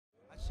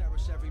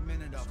every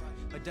minute of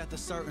it. A death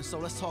is certain, so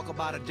let's talk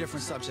about a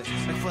different subject.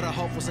 Like For the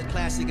Hope was a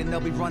classic, and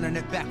they'll be running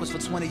it backwards for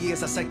 20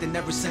 years. I second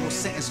every single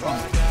sentence from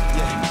it.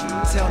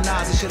 Yeah, tell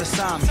Nas he should have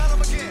signed me.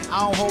 I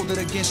don't hold it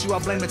against you, I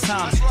blame the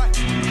time.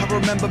 I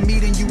remember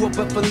meeting you up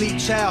at Philippe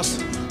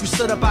Child's. You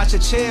stood up out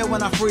your chair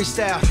when I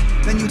freestyled.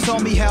 Then you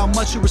told me how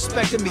much you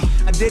respected me.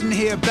 I didn't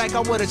hear back, I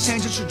would've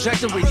changed the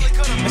trajectory.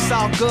 It's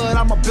all good,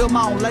 I'ma build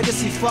my own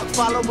legacy. Fuck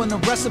following the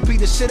recipe,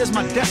 this shit is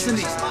my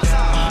destiny.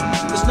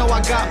 Just know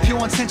I got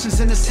pure intentions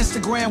in this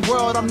Instagram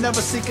world. I'm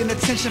never seeking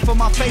attention for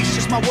my face,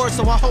 just my words.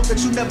 So I hope that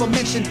you never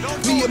mention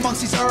me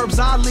amongst these herbs.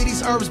 I leave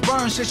these herbs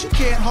burn, shit, you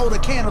can't hold a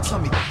candle to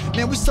me.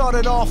 Man, we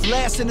started off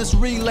last in this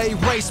relay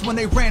race when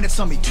they ran it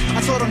to me.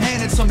 I told them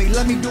hand it to me,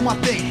 let me do my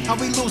thing. How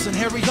we losing?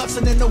 Harry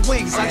Hudson in the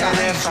wings. I got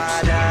if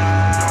I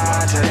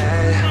die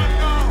today,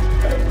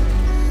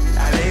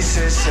 at least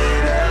it's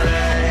in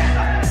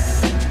LA.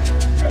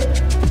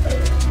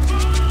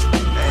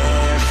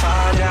 If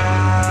I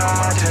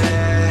die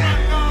today,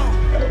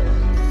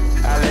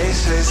 at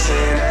least it's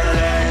in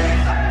LA.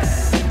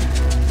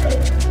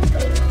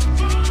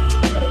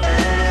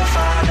 If I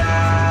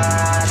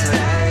die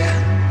today,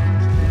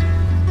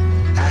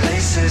 at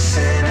least it's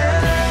in LA.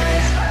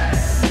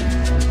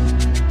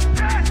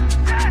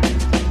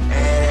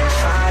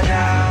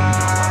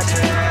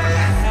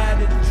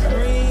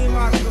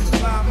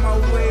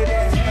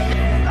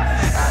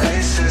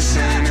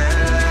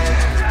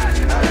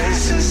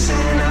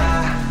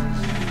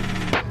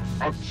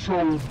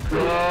 Oh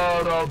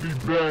God, I'll be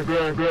back.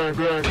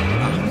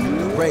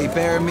 Ray,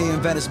 bury me in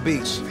Venice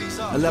Beach.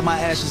 I let my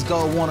ashes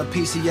go on a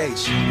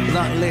PCH.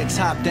 Blunt lit,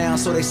 top down,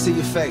 so they see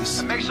your face.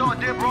 And make sure I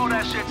did roll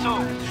that shit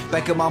too.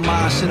 Back in my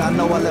mind, shit, I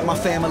know I let my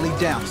family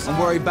down. I'm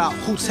worried about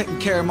who taking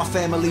care of my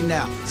family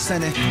now.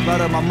 Sending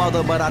blood of my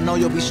mother, but I know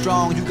you'll be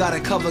strong. You got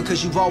it covered,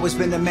 cause you've always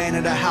been the man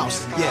of the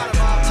house. Yeah,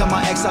 tell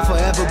my ex I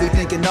forever be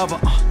thinking of her.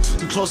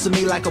 You close to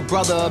me like a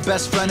brother, a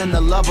best friend and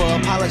a lover.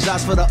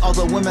 Apologize for the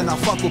other women I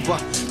fuck with, but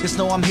just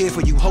know I'm here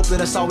for you, hoping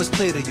it's always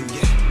clear to you,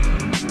 yeah.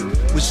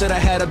 We should've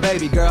had a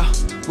baby, girl,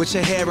 with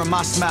your hair and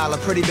my smile, a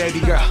pretty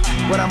baby girl.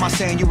 What am I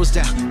saying, you was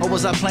down, or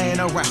was I playing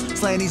around?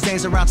 Slaying these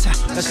days around town,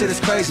 that shit is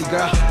crazy,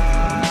 girl.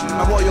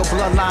 My royal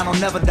bloodline will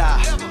never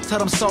die. Tell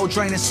them soul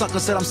draining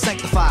suckers that I'm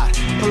sanctified.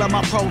 Pull up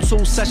my Pro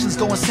Tools sessions,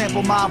 go and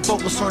sample my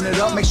vocals, turn it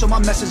up, make sure my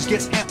message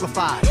gets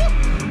amplified.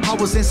 I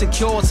was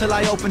insecure till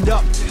I opened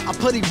up. I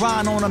put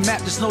Iran on a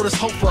map, just know there's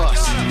hope for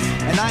us.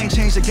 And I ain't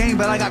changed the game,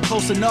 but I got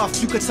close enough.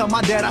 You could tell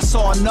my dad I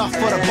saw enough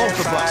for the both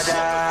of us.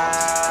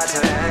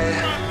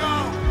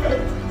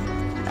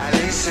 At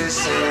least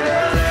it's in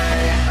LA.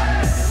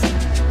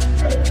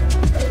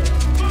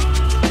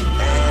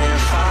 And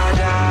if I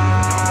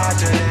die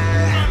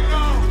today,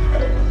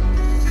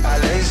 at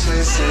least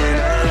it's in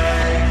LA.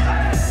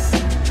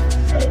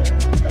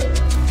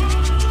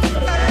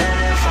 And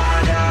if I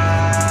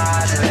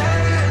die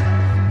today,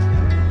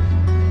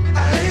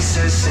 at least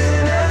it's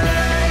in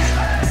LA.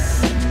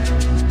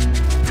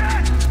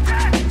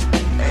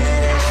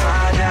 And if I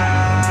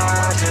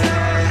die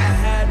today, I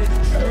had a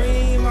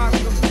dream I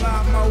could fly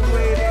my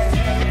way there.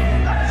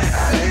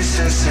 At least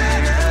it's in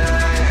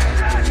LA.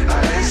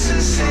 At least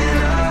it's in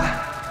LA.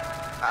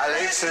 At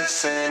least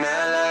it's in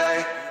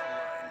LA.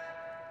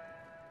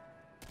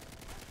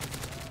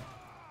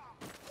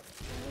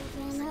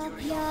 Open up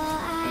your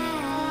eyes.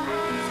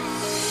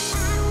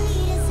 I don't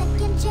need a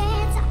second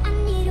chance, I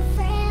need a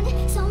friend.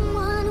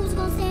 Someone who's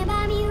gonna stand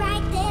by me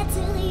right there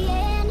till the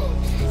end.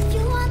 If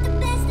you want the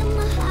best of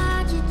my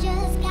heart, you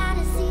just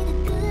gotta see the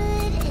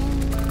good in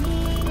me.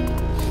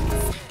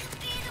 'Cause I could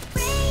be the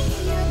rain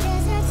in your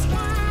desert sky.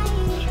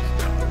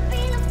 I could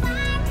be the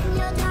fire in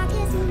your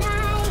darkest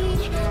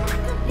night. I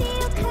could be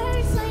your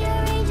curse or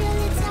your angel,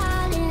 it's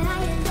all in how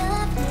you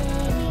love me.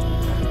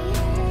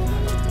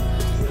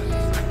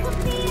 I could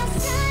be your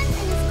sun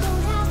when it's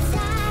cold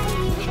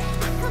outside.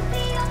 I could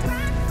be your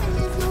rock when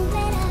there's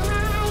nowhere to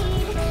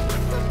hide.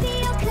 I could be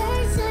your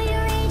curse or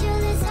your angel,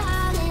 it's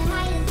all in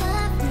how you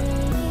love me.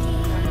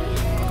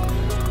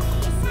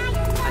 It's how you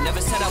love me. I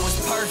never said I was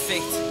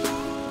perfect.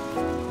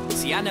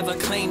 See, I never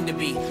claimed to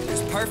be.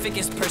 Cause perfect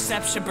is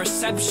perception,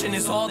 perception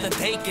is all that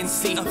they can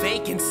see. A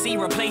vacancy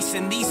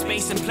replacing these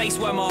space and place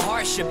where my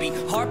heart should be.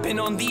 Harping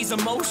on these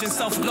emotions,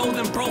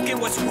 self-loathing, broken,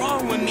 what's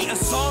wrong with me? A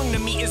song to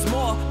me is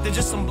more than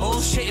just some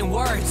bullshit in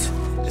words.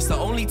 It's the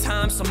only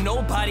time some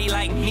nobody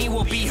like me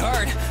will be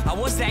heard. I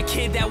was that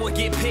kid that would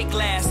get picked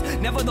last.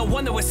 Never the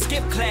one that would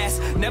skip class.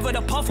 Never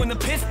the puff when the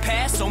piff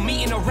passed. So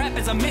me and a rap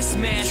is a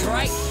mismatch,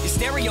 right? You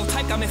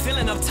stereotype, I've been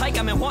feeling uptight.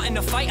 I've been wanting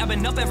to fight. I've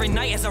been up every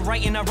night as I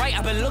write and I write.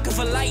 I've been looking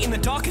for light in the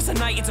darkest of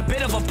night. It's a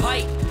bit of a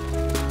bite.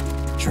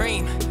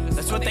 Dream,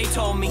 that's what they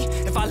told me.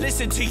 If I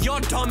listened to your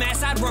dumb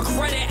ass, I'd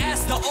regret it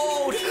as the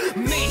old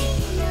me.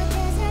 Your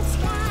desert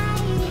sky.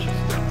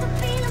 I could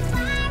be the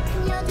fire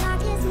in your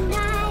darkest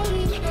night.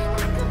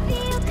 I could be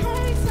your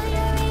curse or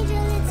your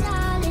angel, it's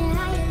all in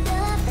how you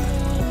love me.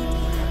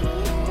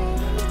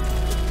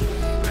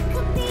 I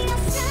could be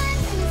your sun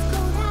when it's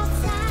cold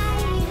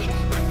outside.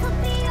 I could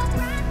be your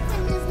rock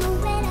when there's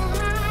nowhere to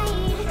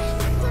hide.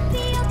 I could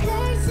be your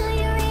curse or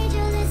your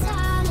angel, it's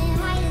all in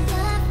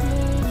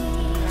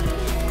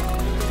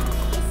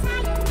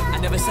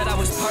said I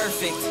was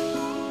perfect.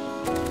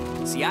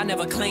 See, I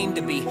never claimed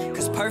to be,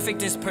 cause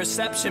perfect is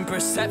perception.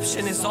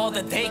 Perception is all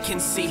that they can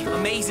see.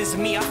 Amazes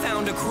me, I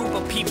found a group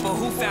of people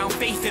who found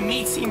faith in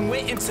me. Team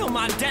Witt until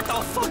my death,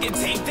 I'll fucking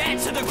take that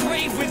to the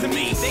grave with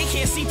me. They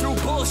can't see through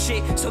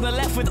bullshit, so they're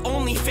left with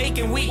only fake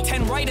and weak.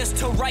 10 writers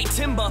to write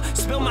timber,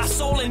 spill my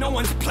soul and no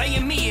one's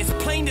playing me. It's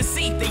plain to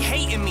see, they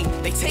hating me.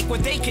 They take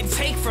what they can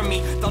take from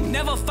me. They'll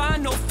never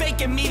find no fake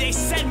in me. They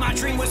said my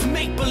dream was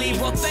make-believe.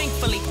 Well,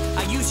 thankfully,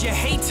 I use your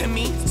hate to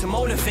me to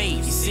motivate.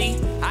 You see,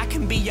 I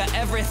can be your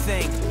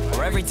everything,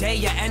 or every day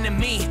your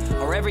enemy,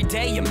 or every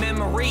day your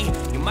memory.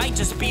 You might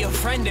just be a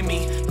friend to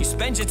me. You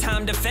spend your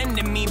time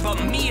defending me,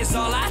 but me is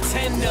all I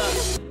tend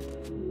to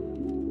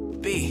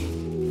be.